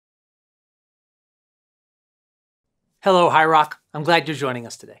Hello, High Rock. I'm glad you're joining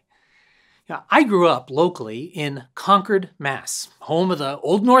us today. I grew up locally in Concord, Mass., home of the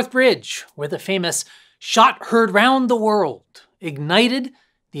Old North Bridge, where the famous "Shot Heard Round the World" ignited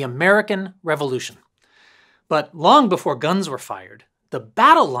the American Revolution. But long before guns were fired, the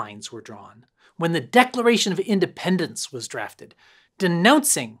battle lines were drawn when the Declaration of Independence was drafted,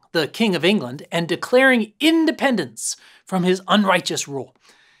 denouncing the King of England and declaring independence from his unrighteous rule.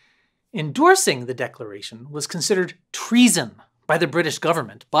 Endorsing the Declaration was considered treason by the British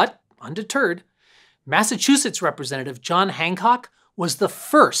government, but undeterred, Massachusetts Representative John Hancock was the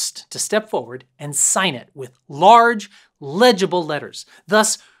first to step forward and sign it with large, legible letters,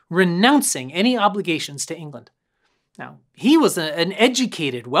 thus renouncing any obligations to England. Now, he was an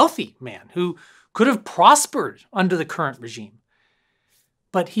educated, wealthy man who could have prospered under the current regime.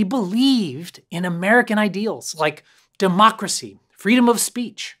 But he believed in American ideals like democracy, freedom of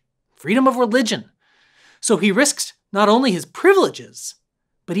speech, freedom of religion. So he risked not only his privileges,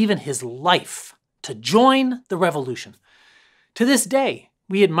 but even his life to join the revolution. To this day,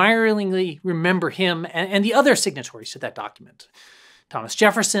 we admiringly remember him and the other signatories to that document: Thomas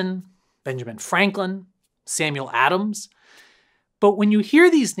Jefferson, Benjamin Franklin, Samuel Adams. But when you hear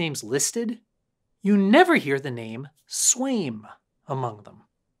these names listed, you never hear the name Swaim among them.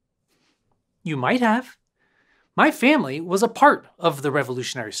 You might have. My family was a part of the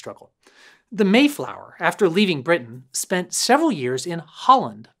revolutionary struggle. The Mayflower, after leaving Britain, spent several years in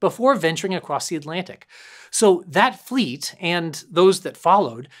Holland before venturing across the Atlantic. So that fleet, and those that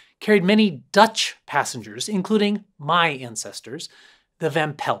followed, carried many Dutch passengers, including my ancestors, the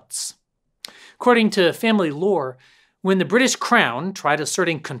Van Pelts. According to family lore, when the British Crown tried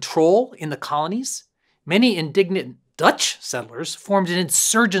asserting control in the colonies, many indignant Dutch settlers formed an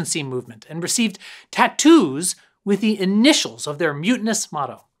insurgency movement and received tattoos with the initials of their mutinous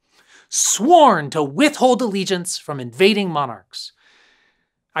motto, sworn to withhold allegiance from invading monarchs.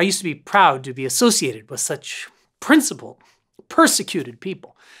 I used to be proud to be associated with such principled, persecuted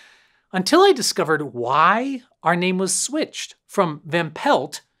people, until I discovered why our name was switched from Van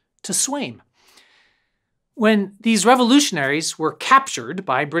Pelt to Swaim. When these revolutionaries were captured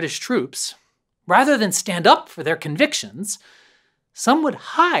by British troops, rather than stand up for their convictions, some would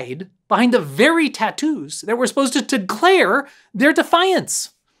hide behind the very tattoos that were supposed to declare their defiance.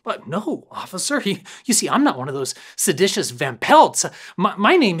 But no, officer, you see, I'm not one of those seditious Van Pelts.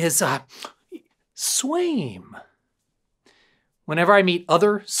 My name is Swaim. Whenever I meet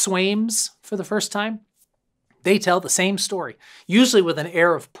other Swaims for the first time, they tell the same story, usually with an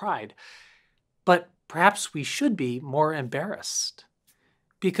air of pride. But perhaps we should be more embarrassed,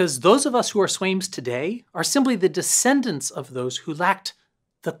 because those of us who are Swaims today are simply the descendants of those who lacked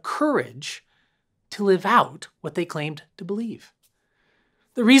the courage to live out what they claimed to believe.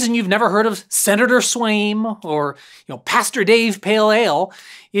 The reason you've never heard of Senator Swaim or Pastor Dave Pale Ale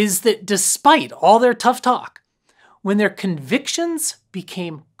is that despite all their tough talk, when their convictions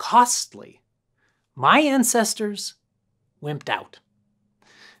became costly, my ancestors wimped out.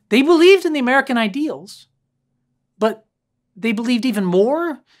 They believed in the American ideals, but they believed even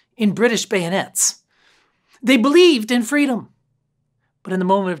more in British bayonets. They believed in freedom, but in the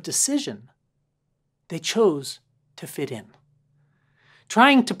moment of decision, they chose to fit in.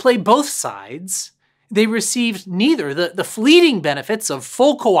 Trying to play both sides, they received neither the fleeting benefits of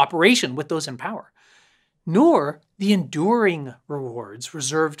full cooperation with those in power, nor the enduring rewards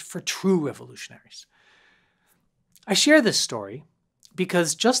reserved for true revolutionaries. I share this story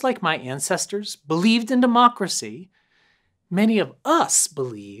because just like my ancestors believed in democracy, many of us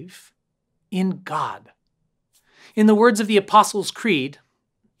believe in God. In the words of the Apostles' Creed,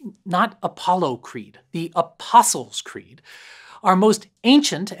 not Apollo Creed, the Apostles' Creed, our most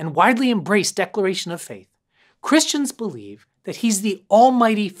ancient and widely embraced declaration of faith, Christians believe that He's the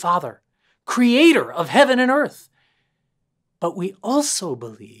Almighty Father, creator of heaven and earth. But we also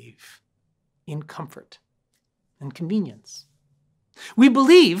believe in comfort and convenience. We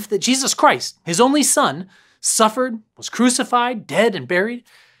believe that Jesus Christ, His only Son, suffered, was crucified, dead, and buried.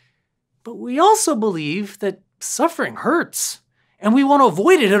 But we also believe that suffering hurts, and we want to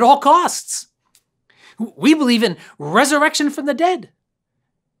avoid it at all costs. We believe in resurrection from the dead,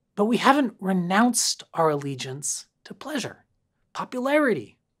 but we haven't renounced our allegiance to pleasure,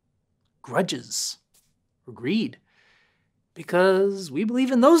 popularity, grudges, or greed, because we believe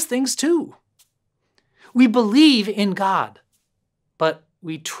in those things too. We believe in God, but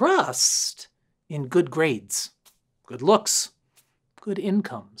we trust in good grades, good looks, good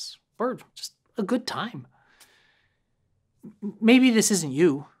incomes, or just a good time. Maybe this isn't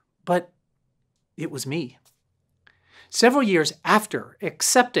you, but it was me. Several years after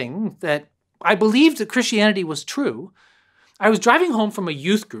accepting that I believed that Christianity was true, I was driving home from a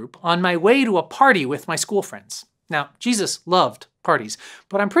youth group on my way to a party with my school friends. Now, Jesus loved parties,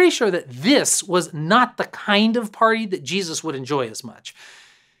 but I'm pretty sure that this was not the kind of party that Jesus would enjoy as much.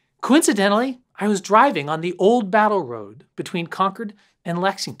 Coincidentally, I was driving on the old battle road between Concord and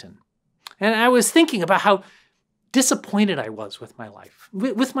Lexington, and I was thinking about how disappointed I was with my life,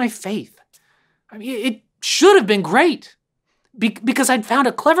 with my faith. I mean, it should have been great because I'd found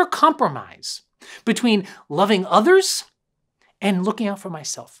a clever compromise between loving others and looking out for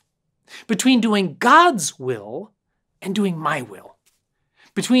myself, between doing God's will and doing my will,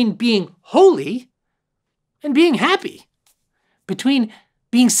 between being holy and being happy, between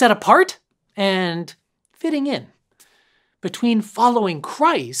being set apart and fitting in, between following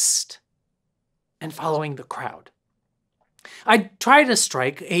Christ and following the crowd. I try to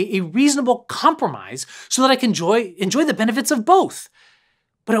strike a reasonable compromise so that I can enjoy the benefits of both,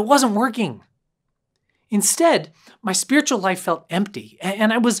 but it wasn't working. Instead, my spiritual life felt empty,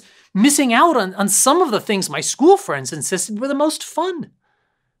 and I was missing out on some of the things my school friends insisted were the most fun.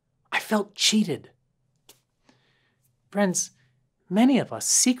 I felt cheated. Friends, many of us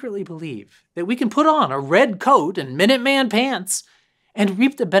secretly believe that we can put on a red coat and Minuteman pants and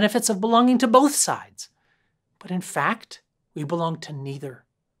reap the benefits of belonging to both sides. But in fact, we belong to neither.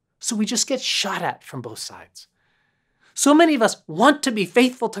 So we just get shot at from both sides. So many of us want to be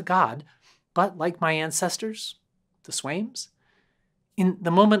faithful to God, but like my ancestors, the Swaims, in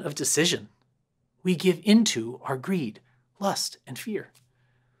the moment of decision, we give into our greed, lust, and fear.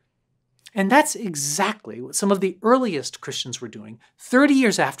 And that's exactly what some of the earliest Christians were doing 30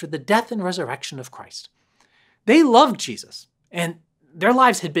 years after the death and resurrection of Christ. They loved Jesus, and their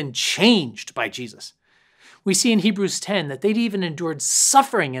lives had been changed by Jesus. We see in Hebrews 10 that they'd even endured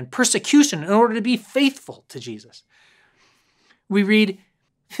suffering and persecution in order to be faithful to Jesus. We read,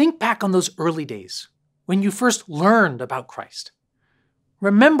 think back on those early days when you first learned about Christ.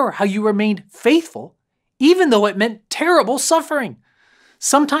 Remember how you remained faithful even though it meant terrible suffering.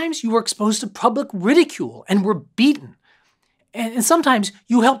 Sometimes you were exposed to public ridicule and were beaten. And sometimes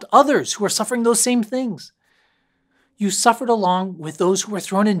you helped others who were suffering those same things. You suffered along with those who were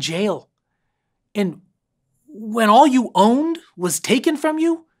thrown in jail. And when all you owned was taken from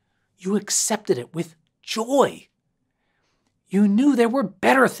you, you accepted it with joy. You knew there were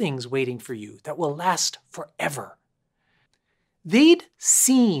better things waiting for you that will last forever. They'd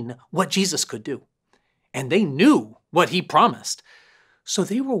seen what Jesus could do, and they knew what he promised. So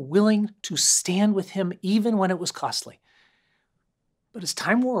they were willing to stand with him even when it was costly. But as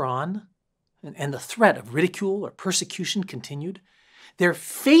time wore on, and the threat of ridicule or persecution continued, their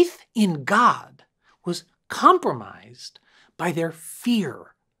faith in God was compromised by their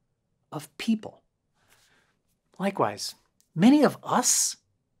fear of people. Likewise, many of us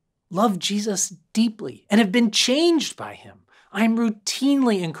love Jesus deeply and have been changed by him. I'm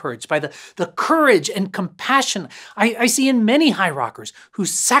routinely encouraged by the courage and compassion I see in many high rockers who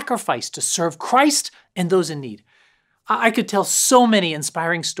sacrifice to serve Christ and those in need. I could tell so many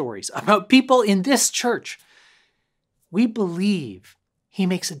inspiring stories about people in this church. We believe he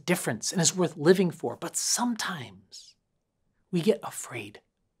makes a difference and is worth living for, but sometimes we get afraid.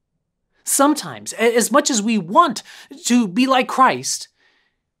 Sometimes, as much as we want to be like Christ,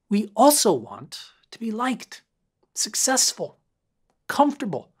 we also want to be liked, successful,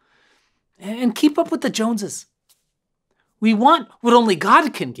 comfortable, and keep up with the Joneses. We want what only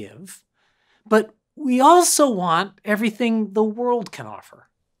God can give, but we also want everything the world can offer.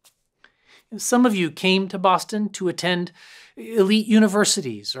 Some of you came to Boston to attend elite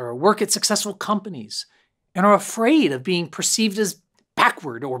universities or work at successful companies and are afraid of being perceived as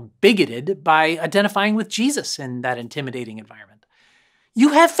backward or bigoted by identifying with Jesus in that intimidating environment.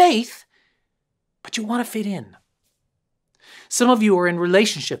 You have faith, but you want to fit in. Some of you are in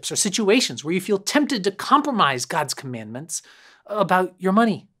relationships or situations where you feel tempted to compromise God's commandments about your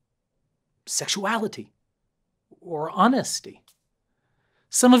money, sexuality, or honesty.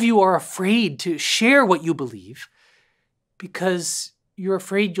 Some of you are afraid to share what you believe because you're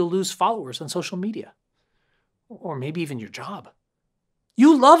afraid you'll lose followers on social media, or maybe even your job.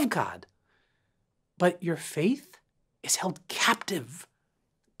 You love God, but your faith is held captive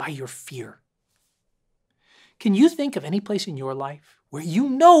by your fear. Can you think of any place in your life where you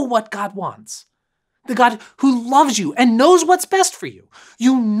know what God wants? The God who loves you and knows what's best for you.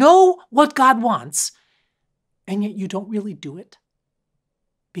 You know what God wants, and yet you don't really do it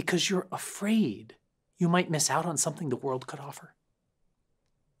because you're afraid you might miss out on something the world could offer.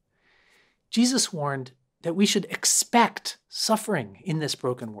 Jesus warned that we should expect suffering in this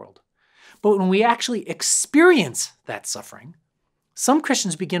broken world. But when we actually experience that suffering, some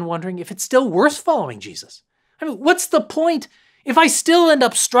Christians begin wondering if it's still worth following Jesus. I mean, what's the point if I still end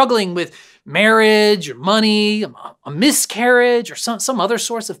up struggling with marriage or money, a miscarriage, or some other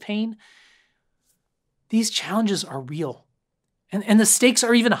source of pain? These challenges are real. And the stakes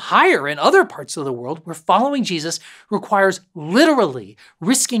are even higher in other parts of the world where following Jesus requires literally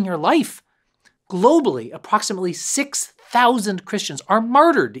risking your life. Globally, approximately 6,000 Christians are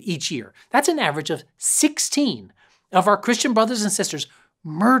martyred each year. That's an average of 16 of our Christian brothers and sisters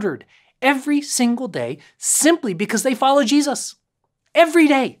murdered every single day simply because they follow Jesus. Every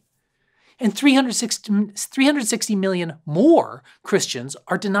day. And 360 million more Christians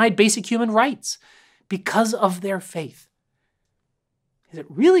are denied basic human rights because of their faith. Is it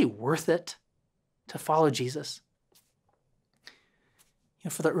really worth it to follow Jesus?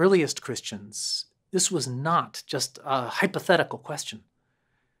 For the earliest Christians, this was not just a hypothetical question.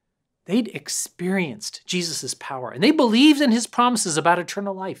 They'd experienced Jesus' power, and they believed in his promises about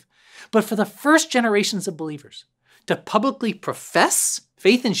eternal life. But for the first generations of believers, to publicly profess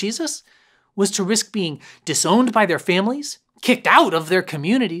faith in Jesus was to risk being disowned by their families, kicked out of their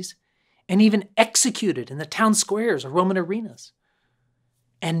communities, and even executed in the town squares or Roman arenas.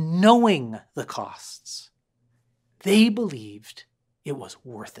 And knowing the costs, they believed it was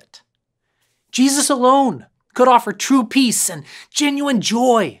worth it. Jesus alone could offer true peace and genuine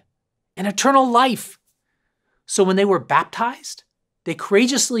joy and eternal life. So when they were baptized, they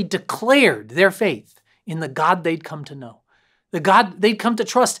courageously declared their faith in the God they'd come to know, the God they'd come to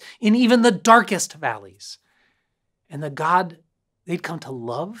trust in even the darkest valleys, and the God they'd come to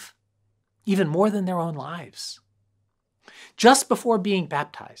love even more than their own lives. Just before being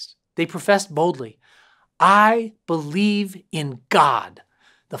baptized, they professed boldly, "I believe in God,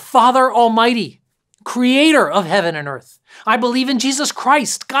 the Father Almighty, creator of heaven and earth. I believe in Jesus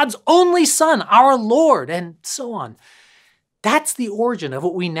Christ, God's only Son, our Lord," and so on. That's the origin of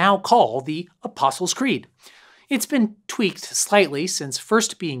what we now call the Apostles' Creed. It's been tweaked slightly since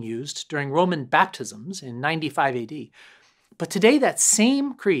first being used during Roman baptisms in 95 AD. But today that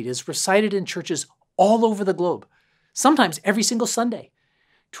same creed is recited in churches all over the globe, sometimes every single Sunday,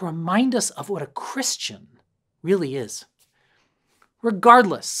 to remind us of what a Christian really is.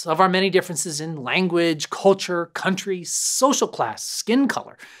 Regardless of our many differences in language, culture, country, social class, skin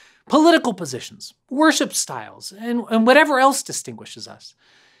color, political positions, worship styles, and whatever else distinguishes us,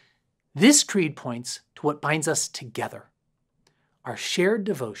 this creed points to what binds us together: our shared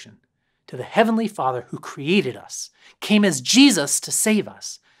devotion to the Heavenly Father who created us, came as Jesus to save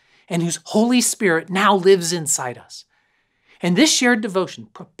us, and whose Holy Spirit now lives inside us. And this shared devotion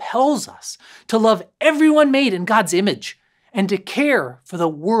propels us to love everyone made in God's image and to care for the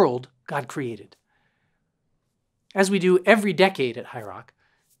world God created. As we do every decade at High Rock,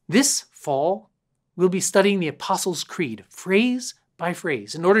 this fall we'll be studying the Apostles' Creed phrase by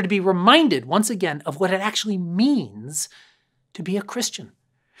phrase in order to be reminded once again of what it actually means to be a Christian.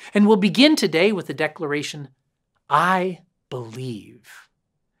 And we'll begin today with the declaration, "I believe."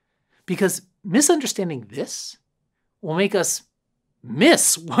 Because misunderstanding this will make us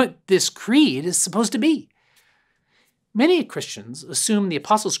miss what this creed is supposed to be. Many Christians assume the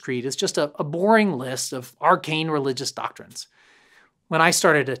Apostles' Creed is just a boring list of arcane religious doctrines. When I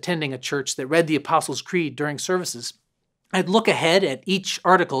started attending a church that read the Apostles' Creed during services, I'd look ahead at each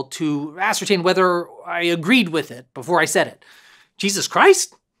article to ascertain whether I agreed with it before I said it. Jesus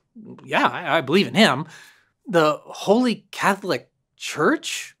Christ? Yeah, I believe in him. The Holy Catholic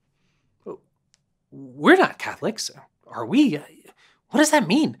Church? We're not Catholics, are we? What does that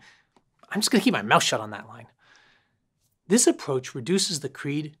mean? I'm just going to keep my mouth shut on that line. This approach reduces the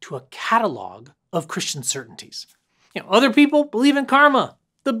creed to a catalog of Christian certainties. Other people believe in karma,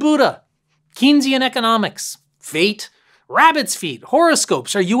 the Buddha, Keynesian economics, fate, rabbit's feet,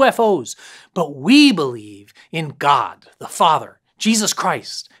 horoscopes, or UFOs. But we believe in God, the Father, Jesus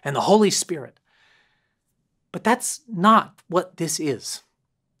Christ, and the Holy Spirit. But that's not what this is.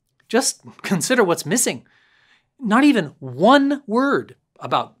 Just consider what's missing. Not even one word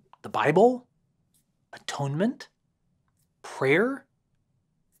about the Bible, atonement, prayer,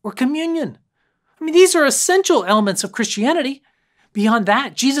 or communion. I mean, these are essential elements of Christianity. Beyond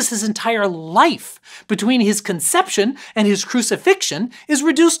that, Jesus' entire life between his conception and his crucifixion is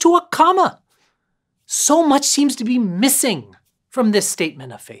reduced to a comma. So much seems to be missing from this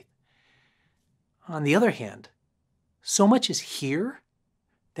statement of faith. On the other hand, so much is here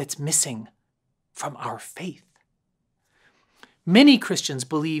that's missing from our faith. Many Christians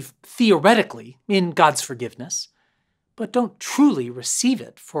believe theoretically in God's forgiveness, but don't truly receive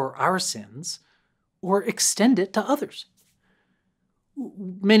it for our sins or extend it to others.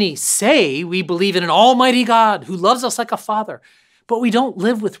 Many say we believe in an almighty God who loves us like a father, but we don't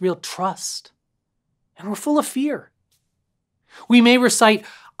live with real trust, and we're full of fear. We may recite,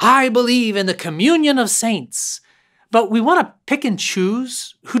 "I believe in the communion of saints," but we want to pick and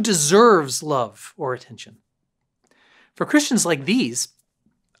choose who deserves love or attention. For Christians like these,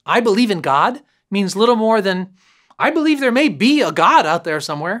 "I believe in God" means little more than, "I believe there may be a God out there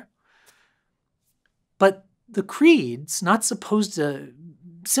somewhere." But the creed's not supposed to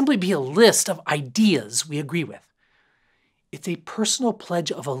simply be a list of ideas we agree with. It's a personal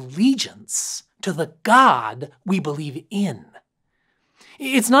pledge of allegiance to the God we believe in.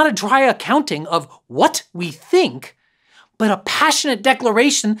 It's not a dry accounting of what we think, but a passionate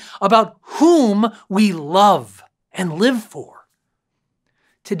declaration about whom we love and live for.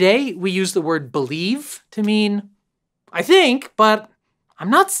 Today, we use the word believe to mean, "I think, but I'm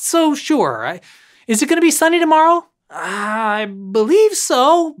not so sure. Is it going to be sunny tomorrow? I believe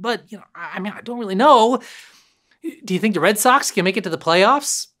so, but I don't really know. Do you think the Red Sox can make it to the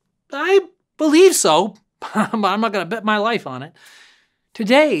playoffs? I believe so, but I'm not going to bet my life on it."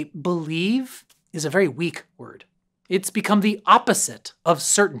 Today, believe is a very weak word. It's become the opposite of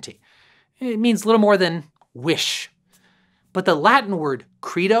certainty. It means little more than wish. But the Latin word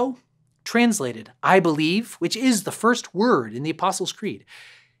credo, translated "I believe," which is the first word in the Apostles' Creed,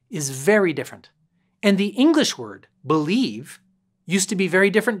 is very different. And the English word believe used to be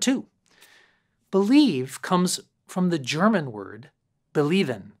very different too. Believe comes from the German word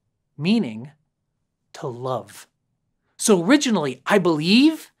belieben, meaning to love. So originally, "I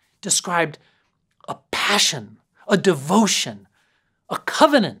believe" described a passion, a devotion, a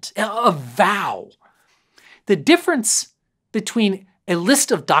covenant, a vow. The difference between a list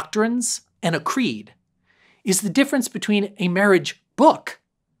of doctrines and a creed is the difference between a marriage book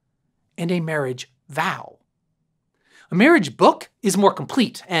and a marriage vow. A marriage book is more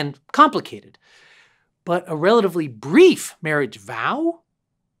complete and complicated, but a relatively brief marriage vow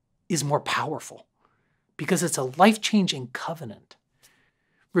is more powerful because it's a life-changing covenant.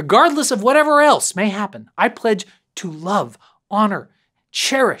 Regardless of whatever else may happen, I pledge to love, honor,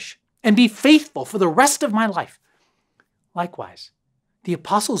 cherish, and be faithful for the rest of my life. Likewise, the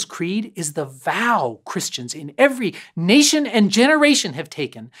Apostles' Creed is the vow Christians in every nation and generation have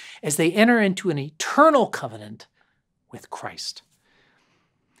taken as they enter into an eternal covenant with Christ.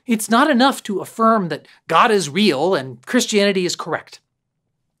 It's not enough to affirm that God is real and Christianity is correct.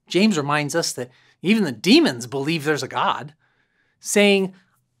 James reminds us that even the demons believe there's a God. Saying,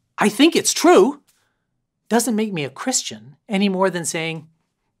 "I think it's true," doesn't make me a Christian any more than saying,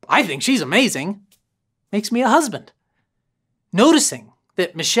 "I think she's amazing," makes me a husband. Noticing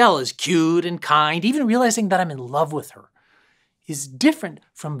that Michelle is cute and kind, even realizing that I'm in love with her, is different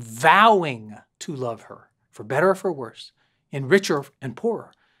from vowing to love her, for better or for worse, in richer and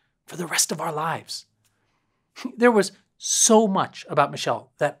poorer, for the rest of our lives. There was so much about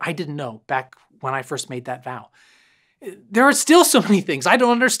Michelle that I didn't know back when I first made that vow. There are still so many things I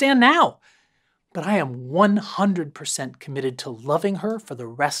don't understand now, but I am 100% committed to loving her for the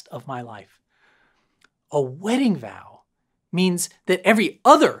rest of my life. A wedding vow means that every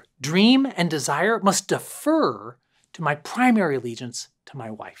other dream and desire must defer to my primary allegiance to my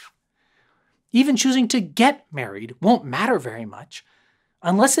wife. Even choosing to get married won't matter very much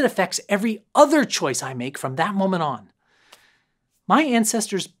unless it affects every other choice I make from that moment on. My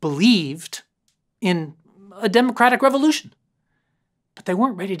ancestors believed in a democratic revolution, but they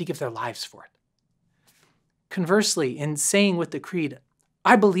weren't ready to give their lives for it. Conversely, in saying with the creed,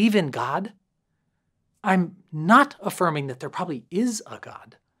 "I believe in God," I'm not affirming that there probably is a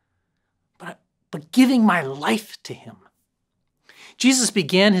God, but giving my life to him. Jesus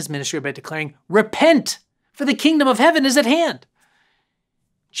began his ministry by declaring, "Repent, for the kingdom of heaven is at hand."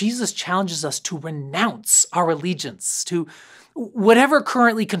 Jesus challenges us to renounce our allegiance to whatever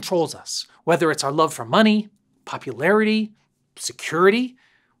currently controls us, whether it's our love for money, popularity, security,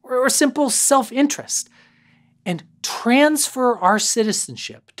 or simple self-interest, and transfer our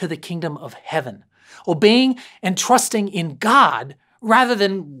citizenship to the kingdom of heaven, obeying and trusting in God rather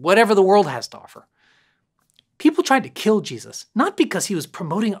than whatever the world has to offer. People tried to kill Jesus, not because he was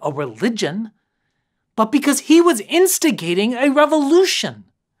promoting a religion, but because he was instigating a revolution.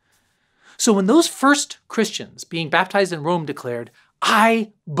 So when those first Christians being baptized in Rome declared,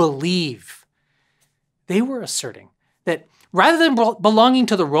 "I believe," they were asserting that rather than belonging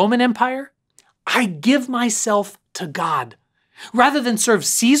to the Roman Empire, I give myself to God. Rather than serve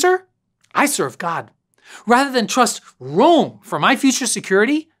Caesar, I serve God. Rather than trust Rome for my future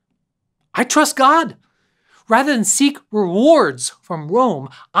security, I trust God. Rather than seek rewards from Rome,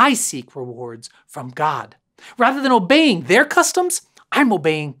 I seek rewards from God. Rather than obeying their customs, I'm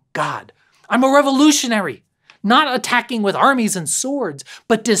obeying God. I'm a revolutionary, not attacking with armies and swords,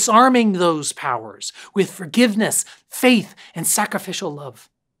 but disarming those powers with forgiveness, faith, and sacrificial love.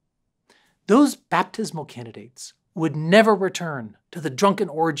 Those baptismal candidates would never return to the drunken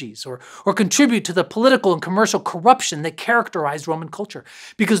orgies or contribute to the political and commercial corruption that characterized Roman culture,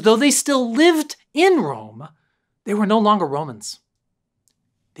 because though they still lived in Rome, they were no longer Romans.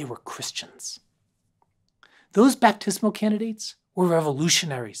 They were Christians. Those baptismal candidates were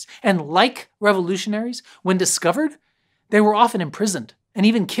revolutionaries, and like revolutionaries, when discovered, they were often imprisoned and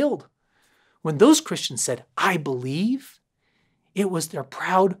even killed. When those Christians said, "I believe," it was their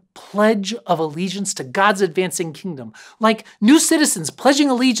proud pledge of allegiance to God's advancing kingdom, like new citizens pledging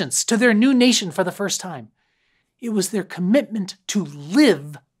allegiance to their new nation for the first time. It was their commitment to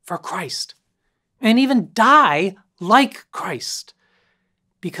live for Christ and even die like Christ,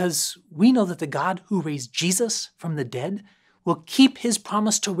 because we know that the God who raised Jesus from the dead will keep his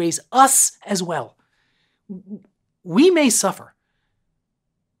promise to raise us as well. We may suffer,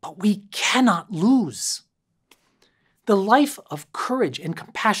 but we cannot lose. The life of courage and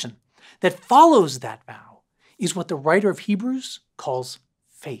compassion that follows that vow is what the writer of Hebrews calls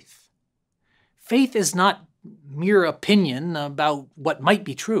faith. Faith is not mere opinion about what might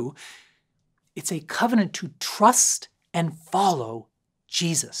be true. It's a covenant to trust and follow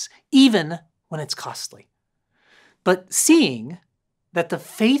Jesus, even when it's costly. But seeing that the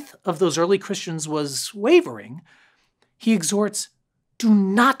faith of those early Christians was wavering, he exhorts, do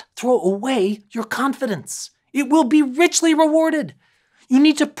not throw away your confidence. It will be richly rewarded. You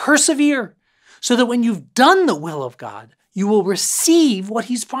need to persevere so that when you've done the will of God, you will receive what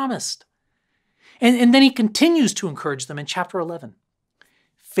he's promised. And then he continues to encourage them in chapter 11.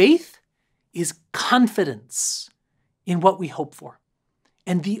 Faith is confidence in what we hope for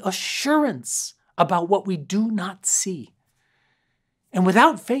and the assurance about what we do not see. And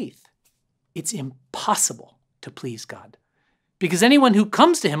without faith, it's impossible to please God, because anyone who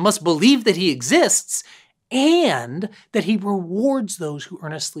comes to him must believe that he exists and that he rewards those who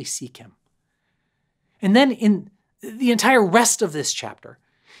earnestly seek him. And then in the entire rest of this chapter,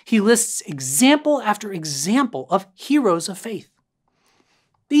 he lists example after example of heroes of faith.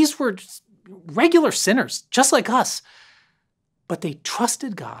 These were regular sinners, just like us, but they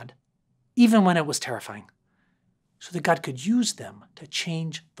trusted God even when it was terrifying, so that God could use them to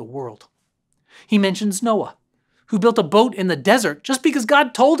change the world. He mentions Noah, who built a boat in the desert just because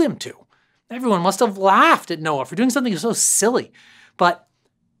God told him to. Everyone must have laughed at Noah for doing something so silly. But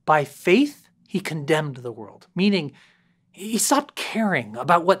by faith, he condemned the world, meaning he stopped caring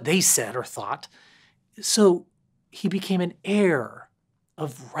about what they said or thought. So he became an heir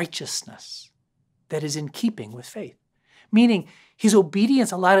of righteousness that is in keeping with faith, meaning his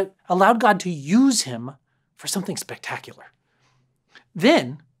obedience allowed God to use him for something spectacular.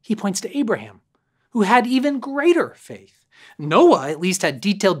 Then he points to Abraham, who had even greater faith. Noah at least had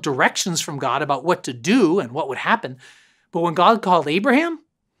detailed directions from God about what to do and what would happen. But when God called Abraham,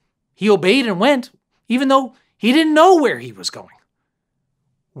 he obeyed and went, even though he didn't know where he was going.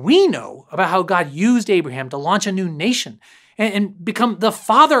 We know about how God used Abraham to launch a new nation and become the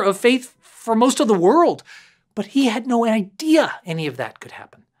father of faith for most of the world. But he had no idea any of that could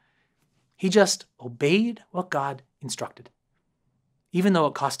happen. He just obeyed what God instructed, even though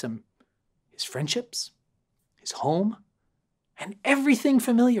it cost him his friendships, his home, and everything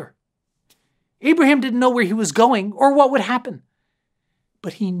familiar. Abraham didn't know where he was going or what would happen,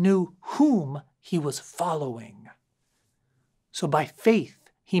 but he knew whom he was following. So by faith,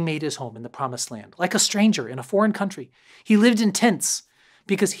 he made his home in the promised land, like a stranger in a foreign country. He lived in tents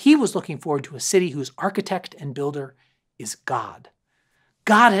because he was looking forward to a city whose architect and builder is God.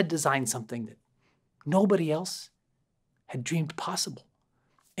 God had designed something that nobody else had dreamed possible.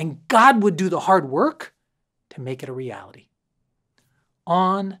 And God would do the hard work to make it a reality.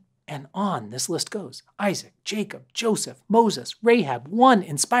 On and on this list goes. Isaac, Jacob, Joseph, Moses, Rahab, one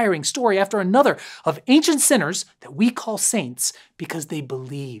inspiring story after another of ancient sinners that we call saints because they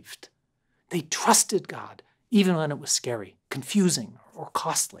believed. They trusted God even when it was scary, confusing, or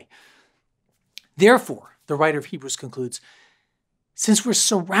costly. Therefore, the writer of Hebrews concludes, since we're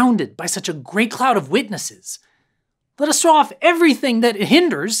surrounded by such a great cloud of witnesses, let us throw off everything that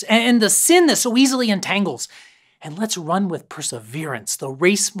hinders and the sin that so easily entangles, and let's run with perseverance the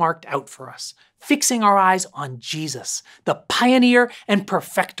race marked out for us, fixing our eyes on Jesus, the pioneer and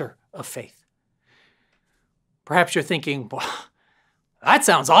perfecter of faith. Perhaps you're thinking, well, that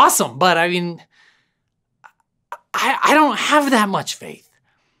sounds awesome, but I don't have that much faith.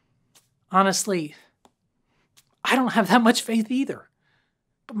 Honestly, I don't have that much faith either.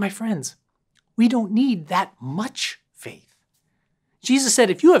 But my friends, we don't need that much faith. Jesus said,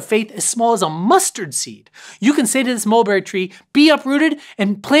 if you have faith as small as a mustard seed, you can say to this mulberry tree, be uprooted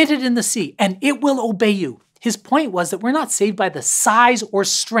and planted in the sea, and it will obey you. His point was that we're not saved by the size or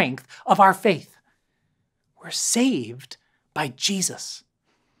strength of our faith. We're saved by Jesus.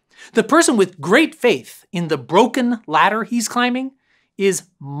 The person with great faith in the broken ladder he's climbing is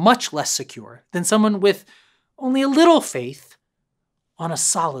much less secure than someone with only a little faith on a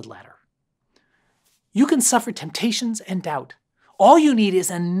solid ladder. You can suffer temptations and doubt. All you need is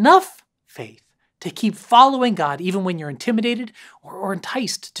enough faith to keep following God even when you're intimidated or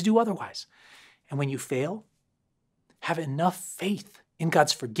enticed to do otherwise. And when you fail, have enough faith in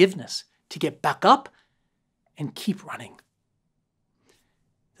God's forgiveness to get back up and keep running.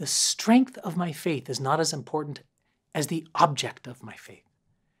 The strength of my faith is not as important as the object of my faith.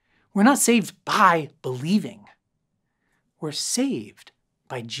 We're not saved by believing. We're saved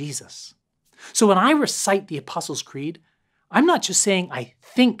by Jesus. So when I recite the Apostles' Creed, I'm not just saying I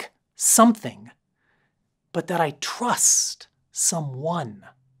think something, but that I trust someone.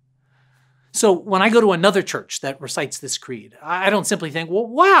 So when I go to another church that recites this creed, I don't simply think, well,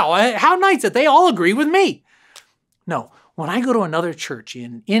 wow, how nice that they all agree with me. No, when I go to another church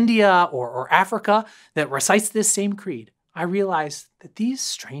in India or Africa that recites this same creed, I realize that these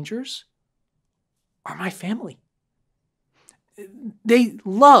strangers are my family. They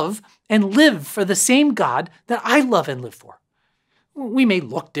love and live for the same God that I love and live for. We may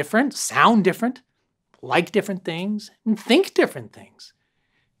look different, sound different, like different things, and think different things.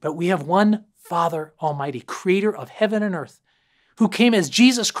 But we have one Father Almighty, creator of heaven and earth, who came as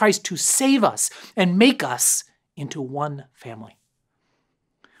Jesus Christ to save us and make us into one family.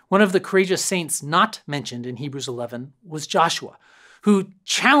 One of the courageous saints not mentioned in Hebrews 11 was Joshua, who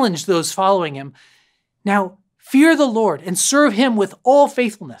challenged those following him, now fear the Lord and serve him with all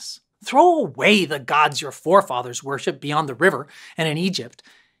faithfulness. Throw away the gods your forefathers worshipped beyond the river and in Egypt,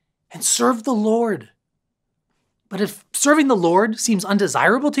 and serve the Lord. But if serving the Lord seems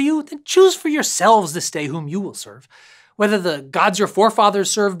undesirable to you, then choose for yourselves this day whom you will serve, whether the gods your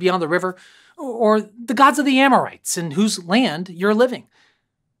forefathers served beyond the river or the gods of the Amorites in whose land you're living.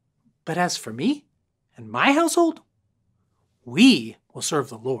 But as for me and my household, we will serve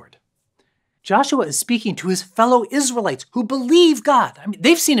the Lord. Joshua is speaking to his fellow Israelites who believe God.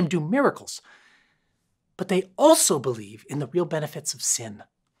 They've seen him do miracles, but they also believe in the real benefits of sin.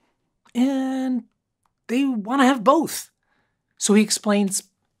 And they want to have both. So he explains,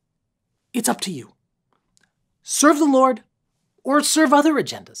 it's up to you. Serve the Lord or serve other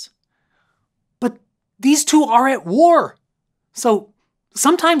agendas. But these two are at war. So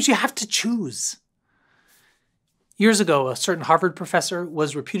sometimes you have to choose. Years ago, a certain Harvard professor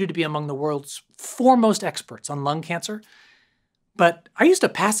was reputed to be among the world's foremost experts on lung cancer. But I used to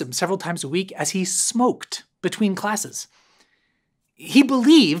pass him several times a week as he smoked between classes. He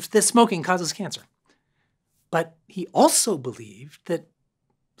believed that smoking causes cancer. But he also believed that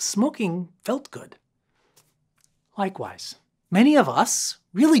smoking felt good. Likewise, many of us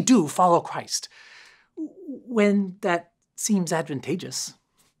really do follow Christ when that seems advantageous.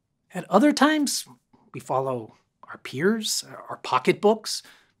 At other times, we follow our peers, our pocketbooks,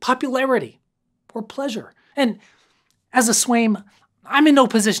 popularity, or pleasure. And as a Swaim, I'm in no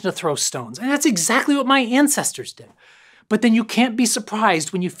position to throw stones. And that's exactly what my ancestors did. But then you can't be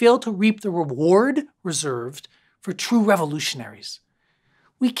surprised when you fail to reap the reward reserved for true revolutionaries.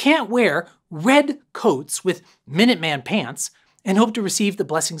 We can't wear red coats with Minuteman pants and hope to receive the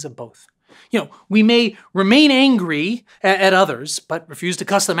blessings of both. We may remain angry at others, but refuse to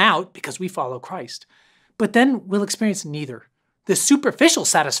cuss them out because we follow Christ. But then we'll experience neither the superficial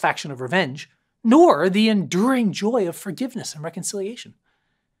satisfaction of revenge, nor the enduring joy of forgiveness and reconciliation.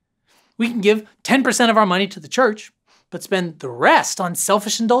 We can give 10% of our money to the church, but spend the rest on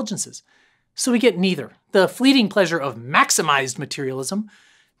selfish indulgences. So we get neither the fleeting pleasure of maximized materialism,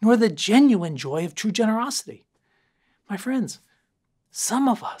 nor the genuine joy of true generosity. My friends, some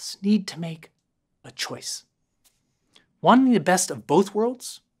of us need to make a choice. Wanting the best of both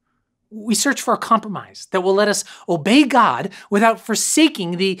worlds, we search for a compromise that will let us obey God without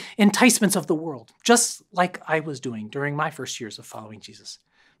forsaking the enticements of the world, just like I was doing during my first years of following Jesus.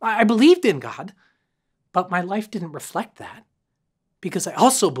 I believed in God, but my life didn't reflect that because I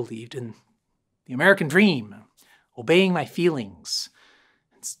also believed in the American dream, obeying my feelings,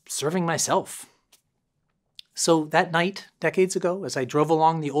 and serving myself. So that night, decades ago, as I drove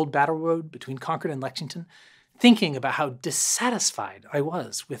along the old battle road between Concord and Lexington, thinking about how dissatisfied I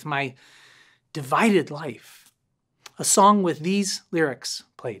was with my divided life, a song with these lyrics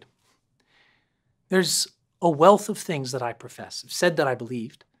played. There's a wealth of things that I profess, said that I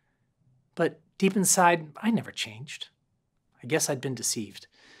believed, but deep inside, I never changed. I guess I'd been deceived.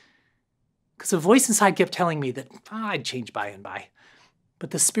 Because a voice inside kept telling me that I'd change by and by.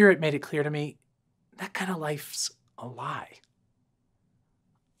 But the Spirit made it clear to me that kind of life's a lie.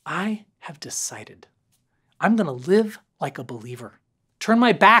 I have decided I'm going to live like a believer. Turn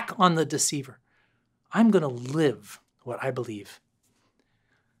my back on the deceiver. I'm going to live what I believe.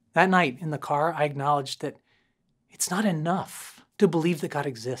 That night in the car, I acknowledged that it's not enough to believe that God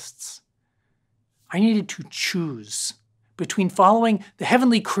exists. I needed to choose between following the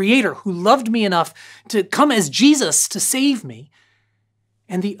heavenly Creator who loved me enough to come as Jesus to save me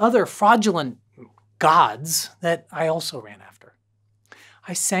and the other fraudulent gods that I also ran after.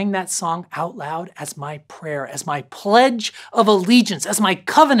 I sang that song out loud as my prayer, as my pledge of allegiance, as my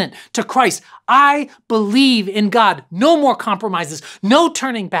covenant to Christ. I believe in God. No more compromises, no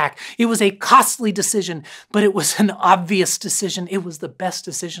turning back. It was a costly decision, but it was an obvious decision. It was the best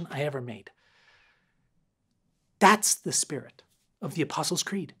decision I ever made. That's the spirit of the Apostles'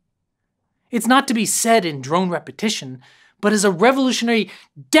 Creed. It's not to be said in drone repetition, but as a revolutionary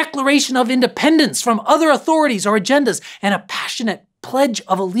declaration of independence from other authorities or agendas and a passionate pledge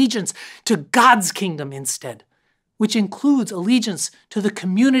of allegiance to God's kingdom instead, which includes allegiance to the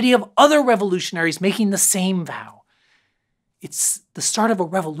community of other revolutionaries making the same vow. It's the start of a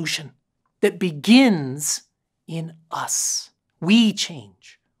revolution that begins in us. We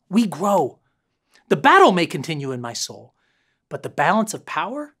change. We grow. The battle may continue in my soul, but the balance of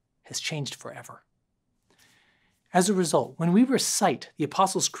power has changed forever. As a result, when we recite the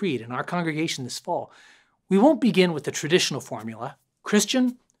Apostles' Creed in our congregation this fall, we won't begin with the traditional formula,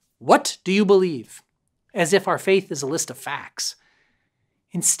 Christian, what do you believe? As if our faith is a list of facts.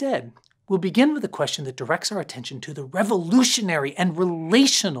 Instead, we'll begin with a question that directs our attention to the revolutionary and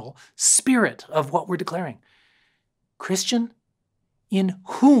relational spirit of what we're declaring. Christian, in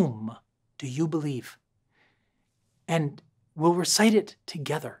whom do you believe? And we'll recite it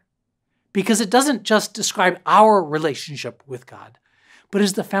together because it doesn't just describe our relationship with God, but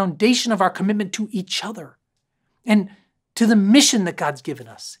is the foundation of our commitment to each other and to the mission that God's given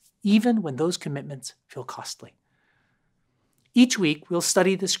us, even when those commitments feel costly. Each week, we'll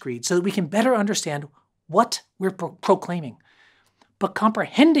study this creed so that we can better understand what we're proclaiming. But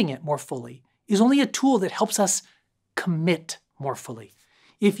comprehending it more fully is only a tool that helps us commit more fully.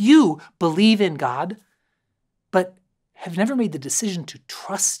 If you believe in God, but have never made the decision to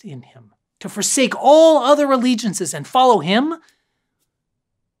trust in Him, to forsake all other allegiances and follow Him,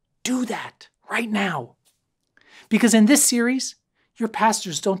 do that right now. Because in this series, your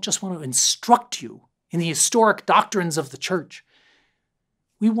pastors don't just want to instruct you in the historic doctrines of the church.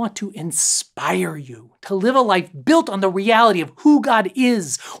 We want to inspire you to live a life built on the reality of who God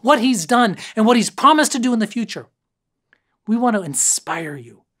is, what He's done, and what He's promised to do in the future. We want to inspire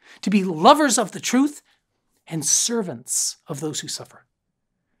you to be lovers of the truth and servants of those who suffer.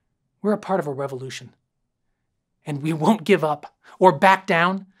 We're a part of a revolution, and we won't give up or back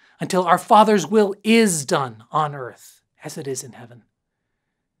down until our Father's will is done on earth as it is in heaven.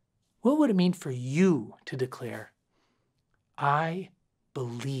 What would it mean for you to declare, I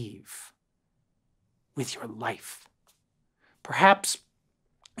believe, with your life? Perhaps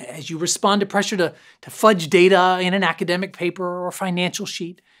as you respond to pressure to fudge data in an academic paper or financial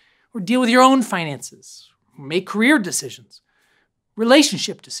sheet, or deal with your own finances, make career decisions,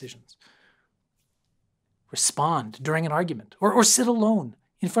 relationship decisions, respond during an argument, or sit alone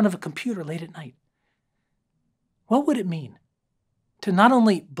in front of a computer late at night. What would it mean to not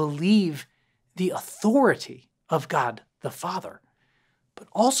only believe the authority of God the Father, but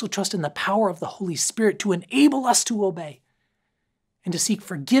also trust in the power of the Holy Spirit to enable us to obey and to seek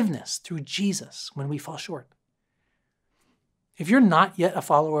forgiveness through Jesus when we fall short? If you're not yet a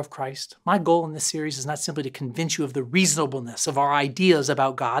follower of Christ, my goal in this series is not simply to convince you of the reasonableness of our ideas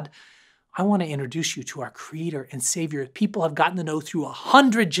about God. I want to introduce you to our Creator and Savior people have gotten to know through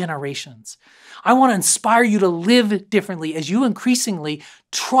 100 generations. I want to inspire you to live differently as you increasingly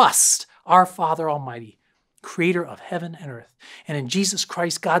trust our Father Almighty, Creator of heaven and earth, and in Jesus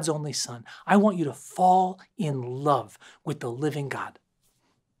Christ, God's only Son. I want you to fall in love with the living God.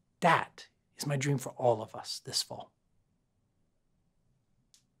 That is my dream for all of us this fall.